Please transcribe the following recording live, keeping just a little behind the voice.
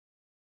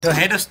তো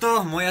হে দোস্ত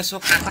মই আছো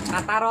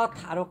কাটাৰত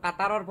আৰু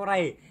কাটাৰৰ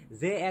পৰাই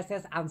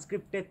JSS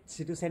Unscripted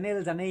সিটো চেনেল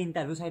জানে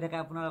ইন্টাৰভিউ চাই থাকে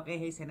আপোনালোকে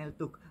সেই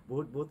চেনেলটোক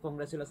বহুত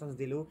কংগ্ৰেচুলেশনস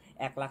দিলো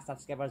 1 লাখ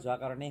সাবস্ক্ৰাইবাৰ যোৱা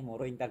কাৰণে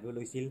মোৰো ইন্টাৰভিউ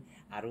লৈছিল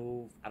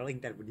আৰু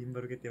ইন্টাৰভিউ দিম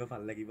বাৰু কেতিয়াবা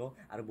ভাল লাগিব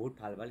আৰু বহুত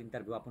ভাল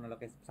ইন্টাৰভিউ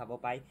আপোনালোকে চাব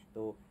পাই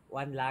তো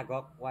 1 লাখ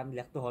হক 1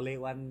 লাখ তো হলে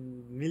 1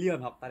 মিলিয়ন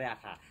হক তাৰে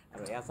আশা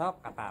আৰু এয়া সব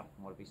কাটাৰ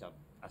মোৰ পিছত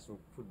আছো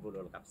ফুটবল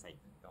ৱৰ্ল্ড কাপ চাই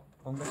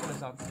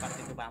কংগ্ৰেচুলেশনস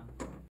পাৰ্টিটো পাম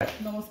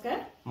নমস্কাৰ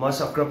মই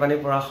চক্ৰপাণী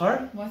পৰাখৰ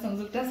মই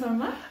সংযুক্তা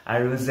শৰ্মা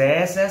আৰু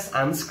JSS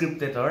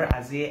Unscriptedৰ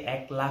আজি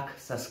 1 লাখ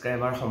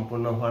সাবস্ক্ৰাইবাৰ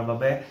সম্পূৰ্ণ হোৱাৰ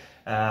বাবে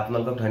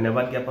আপোনালোকক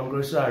ধন্যবাদ জ্ঞাপন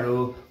কৰিছো আৰু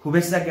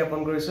শুভেচ্ছা জ্ঞাপন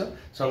কৰিছো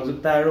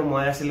সংযুক্তা আৰু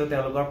মই আছিলো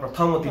তেওঁলোকৰ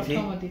প্ৰথম অতিথি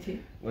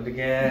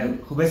গতিকে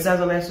শুভেচ্ছা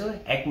জনাইছো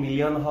 1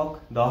 মিলিয়ন হক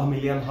 10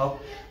 মিলিয়ন হক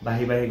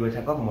বাহি গৈ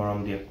থাকক মৰম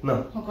দিয়ক ন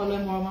সকলোৱে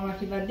মৰমৰ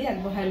আশীৰ্বাদ দি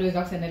আগবঢ়াই লৈ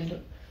যাওক চেনেলটো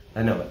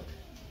ধন্যবাদ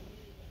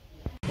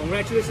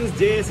Congratulations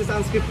JSS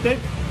Unscripted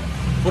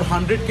for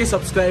 100K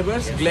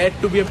subscribers. Glad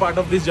to be a part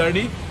of this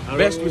journey.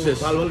 Best wishes.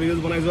 ভাল ভিডিওজ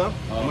বনাই যোৱা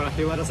আমাৰ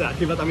আশীৰ্বাদ আছে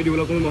আশীৰ্বাদ আমি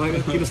দিবলৈ কোনো নহয়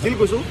কিন্তু ষ্টিল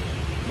কৈছো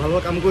ভাল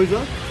কাম কৰি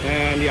যোৱা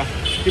এন্ড ইয়া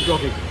কিপ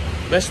ৰকিং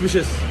Best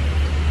wishes.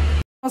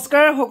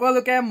 নমস্কাৰ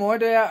সকলোকে মই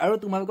দয়া আৰু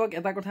তোমালোকক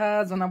এটা কথা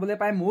জনাবলৈ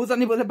পাই মই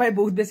জানিবলৈ পাই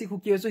বহুত বেছি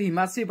খুকি হৈছো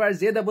হিমাশ্ৰী পাৰ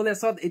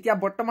JSS এতিয়া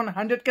বৰ্তমান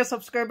 100K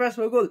সাবস্ক্ৰাইবাৰ্স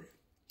হৈ গল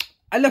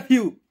আই লাভ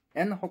ইউ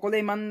এন্ড সকলোৱে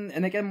ইমান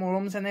এনেকে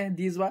মৰম চেনে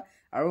দি যোৱা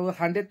আৰু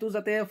 100 টো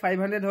যাতে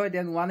 500 হয়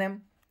then 1M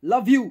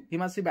love you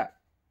Himashree বা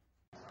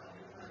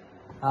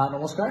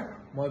নমস্কাৰ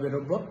মই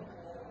বেদব্ৰত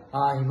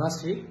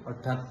হিমাশ্ৰী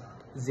অৰ্থাৎ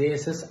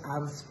JSS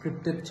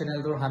Unscripted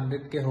চেনেলটোৰ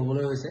 100K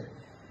হ'বলৈ হৈছে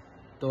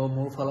তো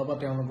মোৰ ফালৰ পৰা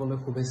তেওঁলোকলৈ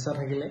শুভেচ্ছা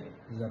থাকিলে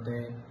যাতে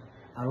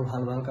আৰু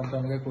ভাল কাম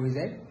তেওঁলোকে কৰি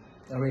যায়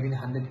আৰু এদিন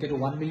 100K টো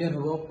 1 মিলিয়ন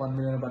হ'ব 1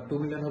 মিলিয়ন বা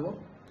 2 মিলিয়ন হ'ব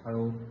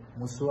আৰু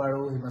মুছু আৰু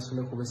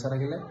হিমাশ্ৰীলৈ শুভেচ্ছা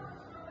থাকিলে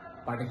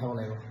পাৰ্টি খাব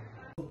লাগিব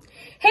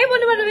Hey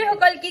বন্ধু বান্ধৱী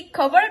সকল কি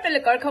খবৰ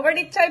আপোনালোকৰ খবৰ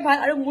নিশ্চয় ভাল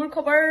আৰু মোৰ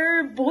খবৰ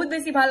বহুত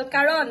বেছি ভাল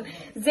কাৰণ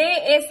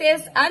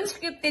JSS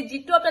Unscripted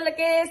যিটো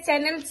আপোনালোকে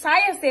চেনেল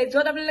চাই আছে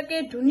যত আপোনালোকে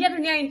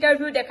ধুনীয়া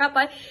ইন্টাৰভিউ দেখা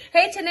পায়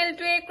সেই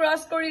চেনেলটোৱে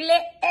ক্ৰছ কৰিলে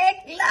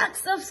 1 লাখ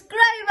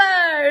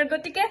সাবস্ক্ৰাইবাৰ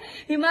গতিকে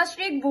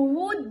হিমাশ্ৰীক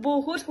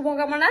বহুত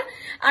শুভকামনা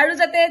আৰু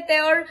যাতে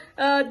তেওঁৰ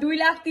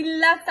 2 লাখ 3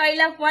 লাখ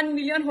 4 লাখ 1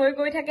 মিলিয়ন হৈ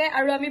গৈ থাকে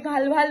আৰু আমি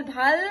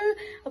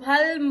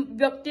ভাল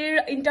ব্যক্তিৰ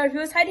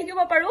ইন্টাৰভিউ চাই থাকিব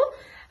পাৰো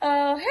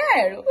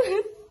Hey,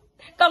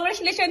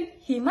 congratulations,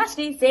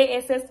 Himashi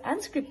JSS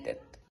Unscripted.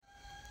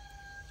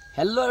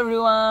 Hello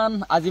everyone,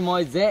 আজি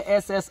মই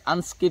JSS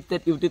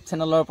Unscripted YouTube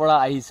চেনেলৰ পৰা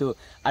আহিছো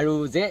আৰু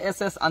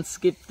JSS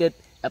Unscripted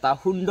এটা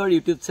সুন্দৰ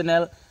YouTube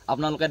চেনেল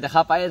আপোনালোকে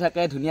দেখা পাই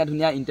থাকে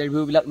ধুনীয়া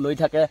ইন্টাৰভিউ বিলাক লৈ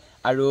থাকে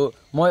আৰু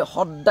মই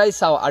সদায়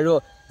চাও আৰু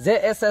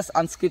JSS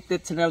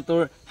Unscripted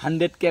চেনেলটোৰ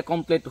 100K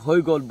কমপ্লিট হৈ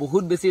গল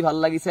বহুত বেছি ভাল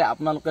লাগিছে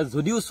আপোনালোকে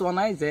যদিও চোৱা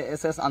নাই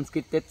JSS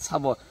Unscripted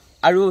চাব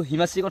আৰু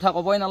হিমাশ্ৰীৰ কথা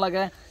কবই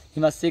নালাগে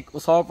হিমাশ্ৰীক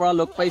ওচৰৰ পৰা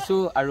লগ পাইছো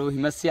আৰু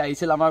হিমাশ্ৰী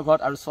আহিছিল আমাৰ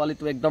ঘৰত আৰু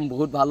ছোৱালীটো একদম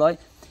বহুত ভাল হয়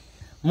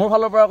মোৰ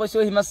ফালৰ পৰা কৈছো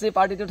হিমাশ্ৰী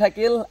পাৰ্টিটো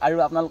থাকিল আৰু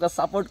আপোনালোকে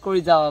সাপোৰ্ট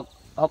কৰি যাওক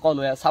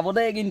সকলোৱে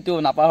চাবদে কিন্তু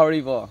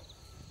নাপাহৰিব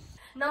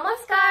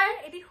নমস্কাৰ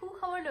এটি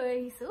খবৰ লৈ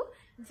আহিছো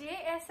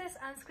JSS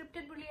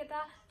Unscripted বুলি এটা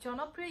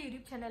জনপ্ৰিয়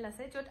YouTube চেনেল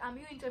আছে যত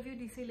আমিও ইন্টাৰভিউ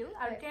দিছিলো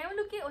আৰু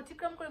তেওঁলোকে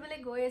অতিক্ৰম কৰিবলৈ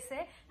গৈ আছে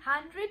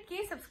 100K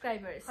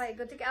সাবস্ক্ৰাইবাৰ্স হয়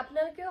গতিকে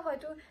আপোনালোকেও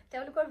হয়তো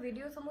তেওঁলোকৰ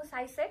ভিডিঅ'সমূহ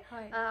চাইছে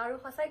আৰু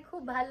সঁচাই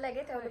খুব ভাল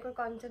লাগে তেওঁলোকৰ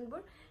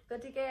কন্টেন্টবোৰ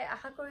গতিকে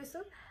আশা কৰিছো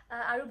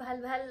আৰু ভাল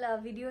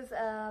ভিডিঅ'জ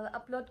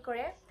আপলোড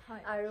কৰে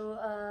আৰু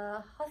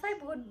সঁচাই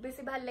বহুত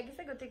বেছি ভাল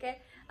লাগিছে গতিকে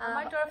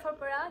আমাৰ তৰফৰ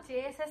পৰা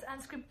JSS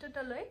Unscripted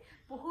লৈ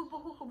বহুত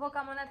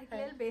শুভকামনা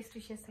থাকিলে বেষ্ট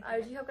উইশেছ আৰু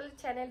যিসকলে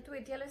চেনেলটো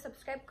এতিয়ালৈ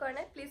সাবস্ক্ৰাইব কৰা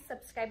নাই প্লিজ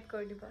সাবস্ক্ৰাইব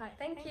কৰি দিব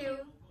থ্যাংক ইউ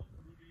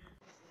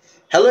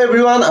Hello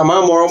everyone, আমাৰ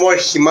মৰমৰ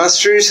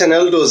হিমাশ্ৰীৰ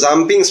চেনেলটো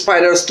jumping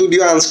spider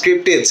studio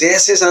Unscripted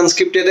JSS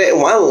Unscripted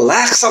 1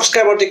 lakh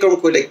subscriber অতিক্ৰম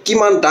কৰিলে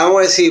কিমান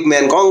ডাঙৰ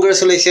এচিভমেন্ট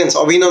কংগ্ৰেচুলেশনস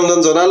অভিনন্দন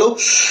জনালো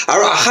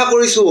আৰু আশা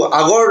কৰিছো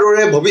আগৰ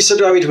দৰে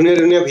ভৱিষ্যতে আমি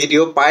ধুনীয়া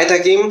ভিডিঅ' পাই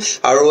থাকিম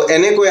আৰু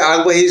এনেকৈ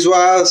আগবাঢ়ি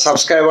যোৱা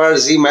সাবস্ক্ৰাইবাৰ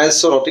যি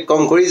মাইলষ্টন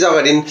অতিক্ৰম কৰি যাব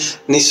এদিন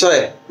নিশ্চয়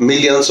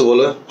মিলিয়নছ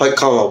হ'বলৈ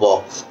সক্ষম হ'ব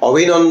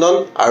অভিনন্দন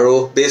আৰু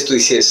best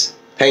উইশেছ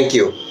thank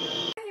U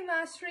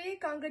Himashi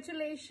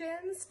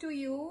congratulations to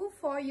you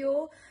for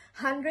your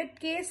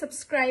 100K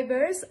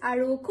subscribers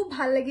আৰু খুব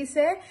ভাল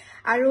লাগিছে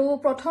আৰু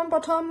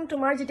প্ৰথম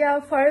তোমাৰ যেতিয়া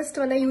ফাৰ্স্ট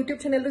মানে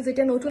YouTube চেনেলটো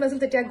যেতিয়া নতুন আছিল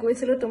তেতিয়া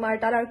গৈছিল তোমাৰ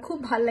তাৰ আৰু খুব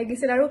ভাল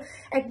লাগিছিল আৰু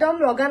একদম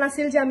লগা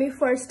নাছিল যে আমি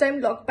ফাৰ্স্ট টাইম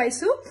লগ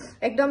পাইছো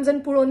একদম যেন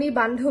পুৰণি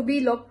বান্ধৱী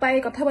লগ পাই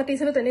কথা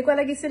পাতিছিল তেনেকুৱা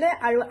লাগিছিল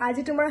আৰু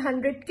আজি তোমাৰ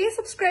 100K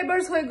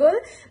subscribers হৈ গল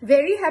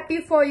very happy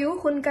for you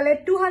সোনকালে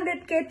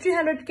 200K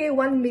 300K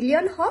 1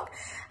 million হক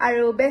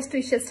আৰু বেষ্ট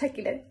উইশেছ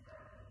থাকিলে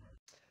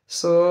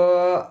So,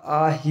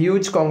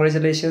 huge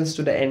congratulations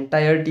to the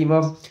entire team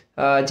of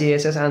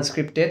JSS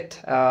Unscripted.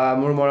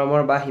 Mur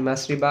moromor ba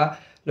Himasri ba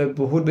loi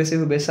bahut beshi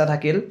shubhechha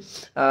thakil.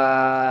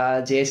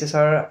 JSS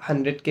er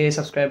 100K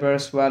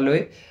subscribers wa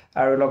loi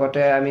aru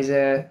logote ami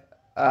je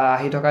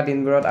ahi thoka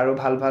dinborot aru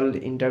bhal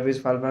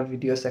interviews bhal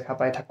videos dekha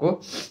pai thaku.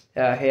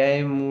 Heyai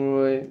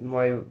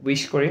moi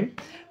wish korim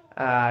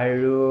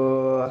aru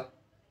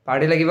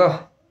party lagibo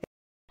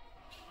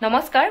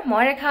নমস্কাৰ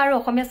মই ৰেখা আৰু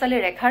অসমীয়া চালি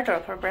ৰেখাৰ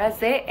তৰফৰ পৰা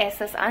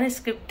JSS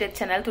Unscripted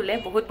channel তুলে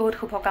বহুত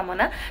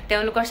শুভকামনা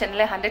তেওঁলোকৰ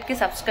চেনেলে 100k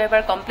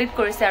সাবস্ক্ৰাইবাৰ কমপ্লিট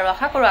কৰিছে আৰু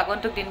আশা কৰো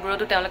আগন্তুক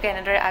দিনবোৰতো তেওঁলোকে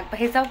এনেদৰে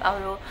আগবাঢ়ি যাওক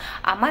আৰু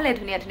আমালে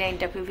ধুনীয়া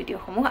ইন্টাৰভিউ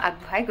ভিডিঅ'সমূহ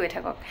আগবঢ়াই গৈ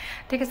থাকক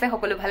ঠিক আছে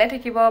সকলো ভালে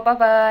থাকিব bye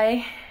bye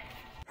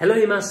Hello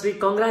Himashri,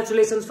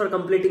 congratulations for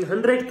completing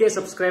 100k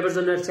subscribers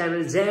on your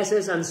channel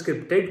JSS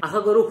Unscripted. Aha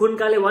koru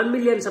khunkaale 1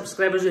 million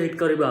subscribers hit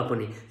karibo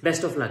apuni.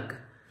 Best of luck.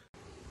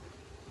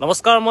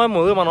 নমস্কাৰ মই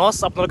ময়ূৰ মানস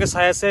আপোনালোকে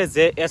চাই আছে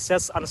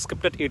JSS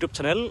Unscripted ইউটিউব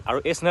চেনেল আৰু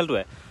এই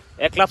চেনেলটোৱে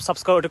 1 লাখ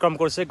সাবস্ক্ৰাইবাৰ অতিক্ৰম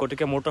কৰিছে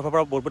গতিকে মোৰ তৰফৰ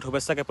পৰা বহুত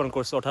শুভেচ্ছা জ্ঞাপন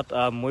কৰিছো অৰ্থাৎ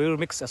ময়ূৰ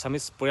মিক্স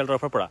এছামিজ পৰিয়াল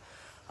তৰফৰ পৰা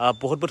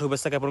বহুত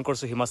শুভেচ্ছা জ্ঞাপন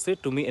কৰিছো হিমাশ্ৰী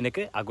তুমি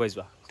এনেকৈ আগুৱাই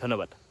যোৱা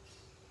ধন্যবাদ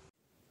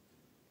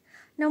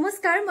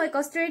নমস্কাৰ মই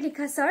কষ্টৰী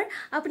লিখাছৰ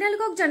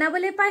আপোনালোকক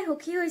জনাবলৈ পাই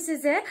সুখী হৈছে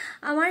যে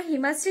আমাৰ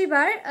হিমাশ্ৰী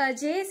বাৰ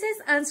JSS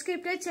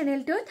Unscripted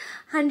চেনেলটোত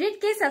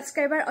 100k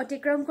সাবস্ক্ৰাইবাৰ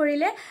অতিক্ৰম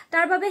কৰিলে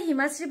তাৰ বাবে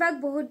হিমাশ্ৰী বাক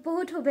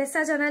বহুত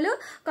শুভেচ্ছা জনালো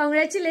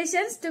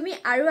কংগ্ৰেচুলেশনস তুমি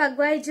আৰু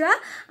আগুৱাই যোৱা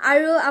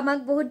আৰু আমাক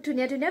বহুত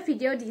ধুনীয়া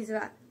ভিডিঅ' দি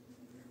যোৱা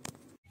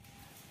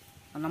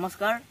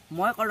নমস্কাৰ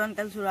মই কৰণ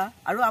তেলচুৰা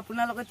আৰু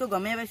আপোনালোকে তো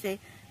গমে পাইছে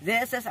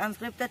JSS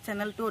Unscripted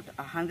চেনেলটোত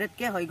 100k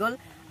হৈ গল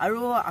আৰু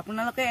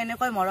আপোনালোকে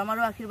এনেকৈ মৰম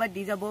আৰু আশীৰ্বাদ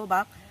দি যাব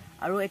বাক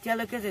আৰু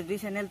এতিয়ালৈকে যদি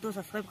চেনেলটো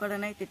সাবস্ক্ৰাইব কৰা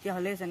নাই তেতিয়া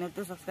হলে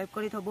চেনেলটো সাবস্ক্ৰাইব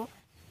কৰি থব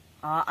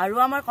আৰু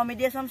আমাৰ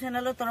কমেডিয়াছম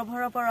চেনেলৰ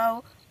তৰফৰ পৰাও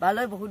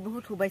ভালকৈ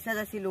বহুত শুভেচ্ছা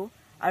যাচিলো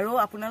আৰু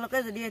আপোনালোকে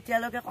যদি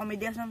এতিয়ালৈকে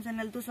কমেডিয়াছম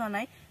চেনেলটো চোৱা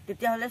নাই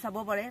তেতিয়া হলে চাব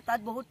পাৰে তাত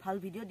বহুত ভাল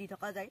ভিডিঅ' দি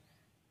থকা যায়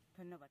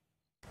ধন্যবাদ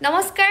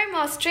নমস্কাৰ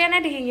মই অষ্ট্ৰিয়ানা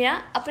দিহিঙীয়া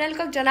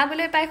আপোনালোকক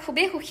জনাবলৈ পাই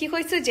খুবেই সুখী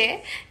হৈছো যে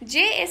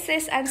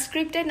JSS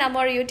Unscripted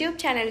নামৰ ইউটিউব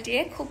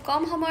চেনেলটিয়ে খুব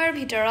কম সময়ৰ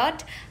ভিতৰত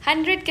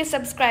 100k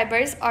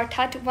সাবস্ক্ৰাইবাৰ্ছ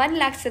অৰ্থাৎ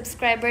 1 লাখ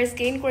সাবস্ক্ৰাইবাৰ্ছ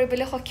গেইন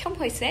কৰিবলৈ সক্ষম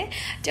হৈছে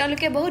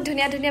তেওঁলোকে বহুত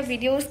ধুনীয়া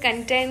ভিডিঅ'ছ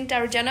কন্টেন্ট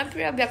আৰু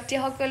জনপ্ৰিয়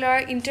ব্যক্তিসকলৰ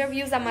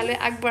ইন্টাৰভিউজ আমালৈ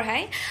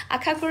আগবঢ়াই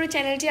আশা কৰো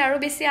চেনেলটি আৰু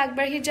বেছি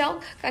আগবাঢ়ি যাওক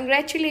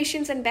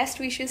কংগ্ৰেচুলেশনস and best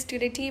উইশেছ to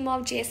the team of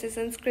JSS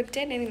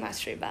Unscripted and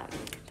হিমাশ্ৰীবা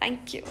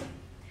thank U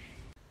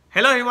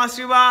Hello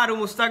Himasriba and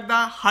Mustakda,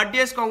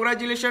 heartiest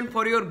congratulations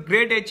for your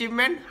great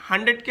achievement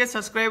 100k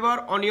subscriber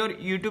on your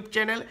YouTube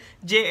channel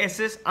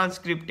JSS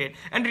Unscripted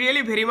and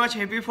really very much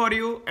happy for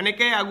you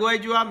eneke aguai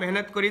jua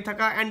mehnat kori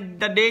thaka and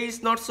the day is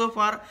not so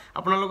far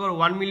apnalokor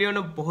 1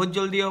 million bahut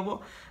jaldi hobo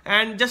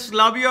and just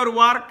love your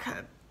work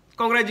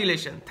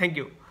congratulations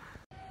thank you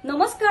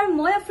নমস্কাৰ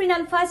মই Afrin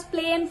Alfaz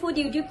play and food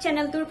YouTube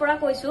চেনেলটোৰ পৰা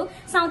কৈছো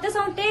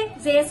চাওঁতে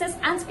JSS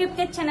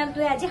Unscripted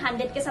চেনেলটোৱে আজি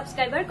 100k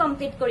subscriber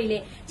complete কৰিলে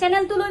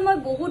চেনেলটোলৈ মই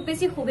বহুত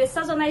বেছি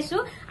শুভেচ্ছা জনাইছো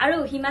আৰু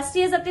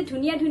হিমাশ্ৰীয়ে যাতে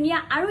ধুনীয়া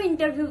আৰু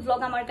ইন্টাৰভিউ ব্লগ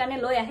আমাৰ কাৰণে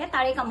লৈ আহে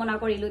তাৰে কামনা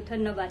কৰিলো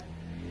ধন্যবাদ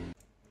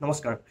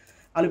নমস্কাৰ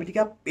আলু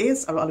পিটিকা পেজ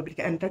আৰু আলু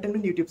পিটিকা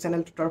এন্টাৰটেইনমেন্ট ইউটিউব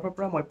চেনেলটোৰ তৰফৰ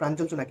পৰা মই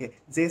Pranjal জোনাকে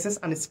JSS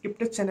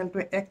Unscripted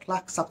চেনেলটোৱে 1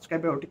 lakh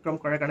subscriber অতিক্ৰম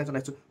কৰাৰ কাৰণে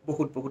জনাইছো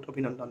বহুত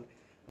অভিনন্দন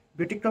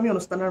ব্যতিক্ৰমী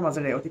অনুষ্ঠানৰ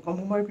মাজেৰে অতি কম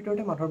সময়ৰ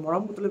ভিতৰতে মানুহৰ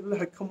মৰম বুটলিবলৈ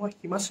সক্ষম হোৱা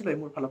হিমাশ্ৰীলৈ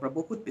মোৰ ফালৰ পৰা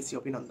বহুত বেছি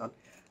অভিনন্দন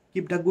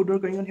keep the good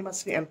work on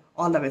Himashree and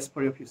all the best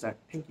for Euro future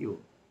thank U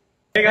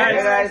Hey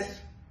guys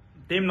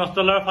team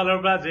নষ্টলৰ ফালৰ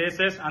পৰা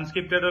JSS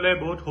Unscripted লৈ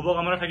বহুত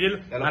শুভকামনা থাকিল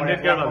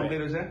 100k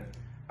কমপ্লিট হৈছে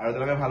আৰু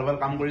তেওঁলোকে ভাল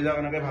কাম কৰি যাওক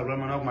এনেকৈ ভাল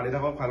মানুহক মাৰি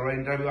থাকক ভাল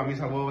ইন্টাৰভিউ আমি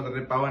চাব যাতে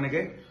পাও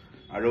এনেকৈ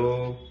আৰু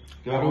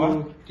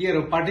কি আৰু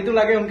পাৰ্টিটো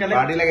লাগে সোনকালে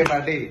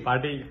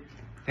পাৰ্টি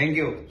থেংক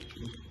ইউ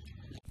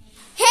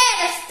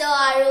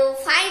আৰু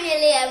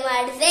ফাইনেলি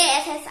আমাৰ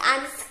JSS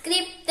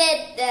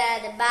Unscripted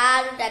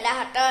বাৰ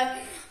দাদাহঁতৰ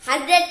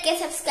 100k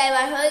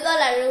সাবস্ক্ৰাইবাৰ হৈ গল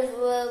আৰু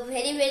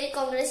ভেৰি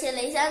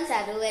কংগ্ৰেচুলেশনস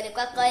আৰু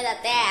এনেকুৱা কয়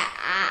যাতে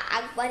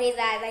আগবাঢ়ি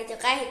যায় বাই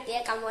থকা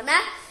হেতিয়া কামনা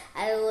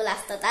আৰু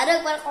লাষ্টত আৰু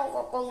একবাৰ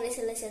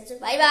কংগ্ৰেচুলেশনস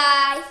বাই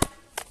বাই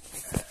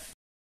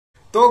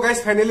तो गाइस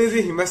फाइनली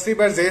जी हिमाश्री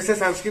बार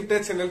JSS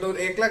Unscripted चैनल तो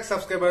 1 लाख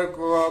सब्सक्राइबर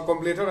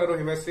कमप्लीट हल और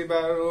हिमाश्री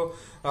बार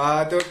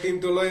और टीम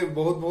तो लय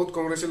बहुत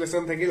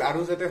कंग्रेचुलेशन থাকিল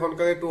আৰু যাতে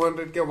হনকালে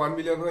 200k 1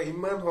 মিলিয়ন হয়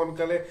ইমান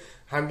হনকালে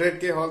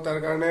 100k হল তাৰ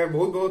কাৰণে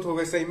বহুত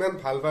হৈছে ইমান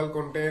ভাল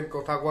কন্টেন্ট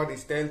কথা কোৱা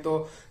স্টাইল তো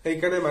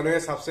সেইকাৰণে মানুহে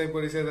সাবস্ক্ৰাইব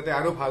কৰিছে যাতে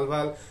আৰু ভাল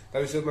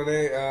তাৰ পিছত মানে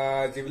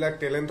যিবিলাক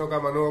ট্যালেন্ট থকা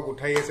মানুহক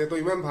উঠাই আছে তো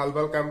ইমান ভাল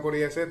কাম কৰি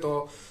আছে তো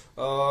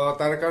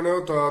তাৰ কাৰণেও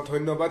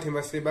ধন্যবাদ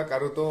হিমাশ্ৰী বাক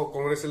আৰু তো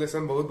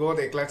কংগ্ৰেচুলেশন বহুত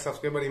 1 লাখ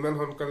সাবস্ক্ৰাইবাৰ ইমান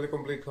হনকালে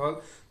কমপ্লিট হল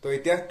তো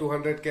এতিয়া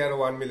 200k আৰু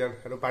 1 মিলিয়ন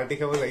আৰু পাৰ্টি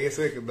খাব লাগি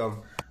আছে একদম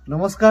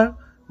নমস্কাৰ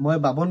মই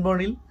বাবন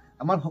বৰ্ণিল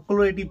আমাৰ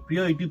সকলোৰে এটি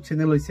প্ৰিয় ইউটিউব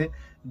চেনেল হৈছে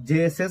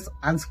JSS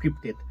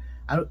Unscripted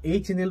আৰু এই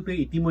চেনেলটোৱে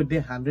ইতিমধ্যে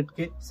 100k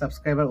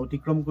সাবস্ক্ৰাইবাৰ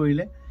অতিক্ৰম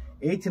কৰিলে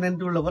এই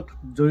চেনেলটোৰ লগত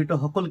জড়িত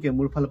সকলোকে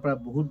মোৰ ফালৰ পৰা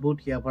বহুত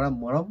হিয়া ভৰা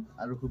মৰম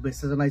আৰু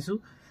শুভেচ্ছা জনাইছো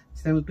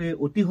চেনেলটোৱে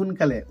অতি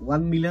সোনকালে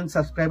 1 মিলিয়ন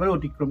সাবস্ক্ৰাইবাৰ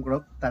অতিক্ৰম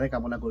কৰক তাৰে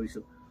কামনা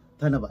কৰিছো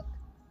ধন্যবাদ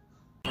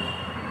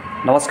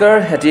নমস্কাৰ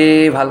এটি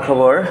ভাল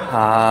খবৰ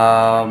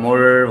মোৰ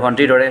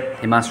ভণ্টিৰ দৰে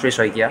Himashree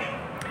Saikia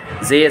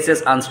JSS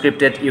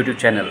Unscripted YouTube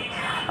channel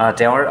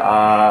তেওঁৰ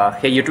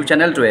সেই ইউটিউব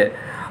চেনেলটোৱে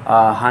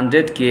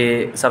 100k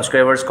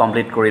সাবস্ক্ৰাইবাৰ্ছ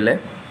কমপ্লিট কৰিলে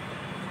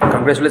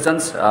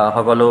কংগ্ৰেচুলেশ্যনছ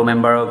সকলো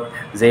মেম্বাৰ অফ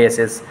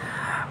JSS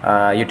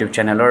ইউটিউব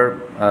চেনেলৰ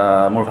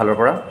মোৰ ফালৰ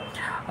পৰা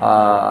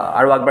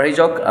আৰু আগবাঢ়ি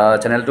যাওক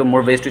চেনেলটো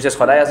মোৰ বেষ্ট উইচেছ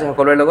সদায় আছে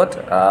সকলোৰে লগত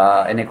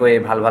এনেকৈ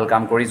ভাল ভাল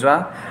কাম কৰি যোৱা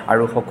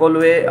আৰু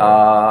সকলোৱে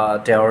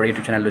তেওঁৰ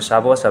ইউটিউব চেনেলটো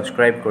চাব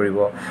ছাবস্ক্ৰাইব কৰিব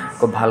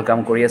খুব ভাল কাম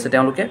কৰি আছে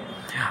তেওঁলোকে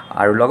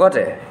আৰু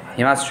লগতে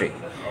হিমাশ্ৰী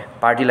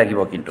পাৰ্টি লাগিব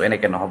কিন্তু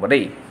এনেকৈ নহ'ব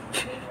দেই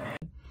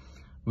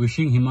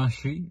Wishing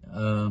Himashri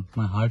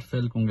my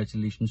heartfelt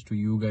congratulations to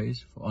you guys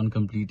on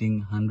completing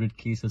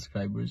 100K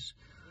subscribers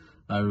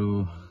আৰু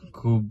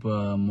খুব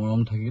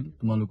মৰম থাকিল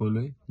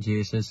তোমালোকলৈ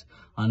JSS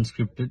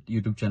Unscripted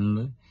YouTube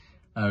চেনেললৈ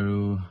আৰু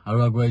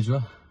আগুৱাই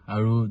যোৱা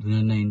আৰু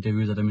ধুনীয়া ধুনীয়া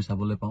ইণ্টাৰভিউ যাতে আমি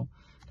চাবলৈ পাওঁ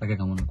তাকে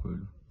কামনা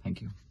কৰিলোঁ থেংক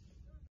ইউ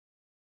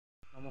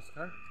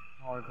নমস্কাৰ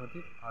মই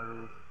অৰ্ঘদীপ আৰু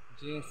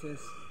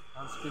JSS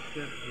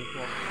Unscripted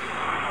গ্ৰুপক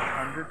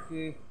 100K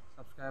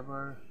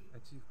subscriber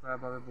achieve কৰাৰ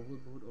বাবে বহুত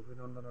বহুত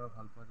অভিনন্দন আৰু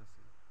ভাল পোৱা আছিল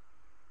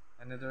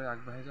এনেদৰে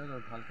আগবাঢ়ি যাওক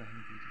আৰু ভাল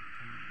কাহিনী কৰি যাওক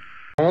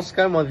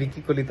নমস্কাৰ মই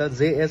বিকি কলিতা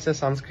JSS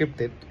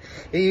Unscripted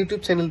এই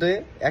ইউটিউব চেনেলটোৱে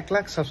 1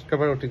 লাখ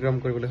ছাবস্ক্ৰাইবাৰ অতিক্ৰম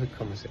কৰিবলৈ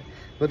সক্ষম হৈছে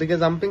গতিকে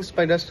জাম্পিং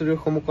স্পাইডাৰ ষ্টুডিঅ'ৰ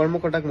সমূহ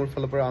কৰ্মকৰ্তাক মোৰ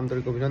ফালৰ পৰা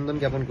আন্তৰিক অভিনন্দন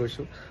জ্ঞাপন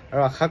কৰিছোঁ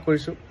আৰু আশা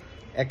কৰিছোঁ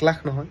 1 লাখ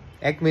নহয়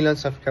 1 মিলিয়ন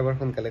ছাবস্ক্ৰাইবাৰ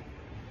সোনকালে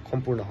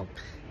সম্পূৰ্ণ হওক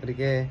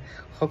গতিকে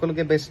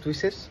সকলোকে বেষ্ট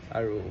উইচেছ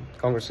আৰু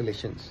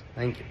কংগ্ৰেচুলেশ্যনছ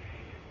থেংক ইউ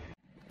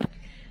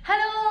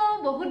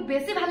বহুত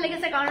বেছি ভাল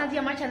লাগিছে কাৰণ আজি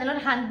আমাৰ চেনেলত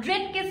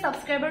 100K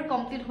সাবস্ক্ৰাইবাৰ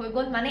কমপ্লিট হৈ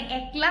গ'ল মানে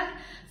 1 লাখ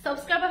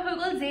সাবস্ক্ৰাইবাৰ হৈ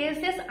গ'ল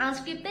JSS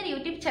Unscripted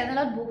ইউটিউব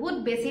চেনেলত বহুত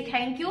বেছি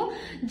থ্যাংক ইউ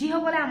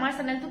যিসকলে আমাৰ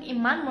চেনেলটোক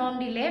ইমান মৰম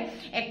দিলে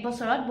এক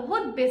বছৰত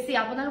বহুত বেছি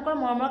আপোনালোকৰ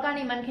মৰমৰ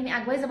কাৰণে ইমানখিনি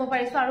আগুৱাই যাব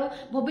পাৰিছো আৰু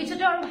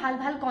ভৱিষ্যতে আৰু ভাল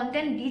ভাল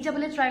কন্টেন্ট দি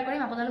যাবলৈ ট্ৰাই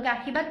কৰিম আপোনালোকে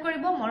আশীৰ্বাদ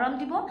কৰিব মৰম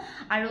দিব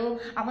আৰু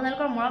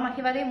আপোনালোকৰ মৰম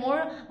আশীৰ্বাদে মোৰ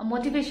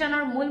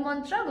মটিভেশ্যনৰ মূল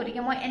মন্ত্ৰ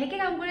গতিকে মই এনেকৈ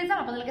কাম কৰি যাম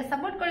আপোনালোকে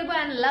সাপোৰ্ট কৰিব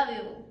এণ্ড লাভ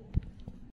ইউ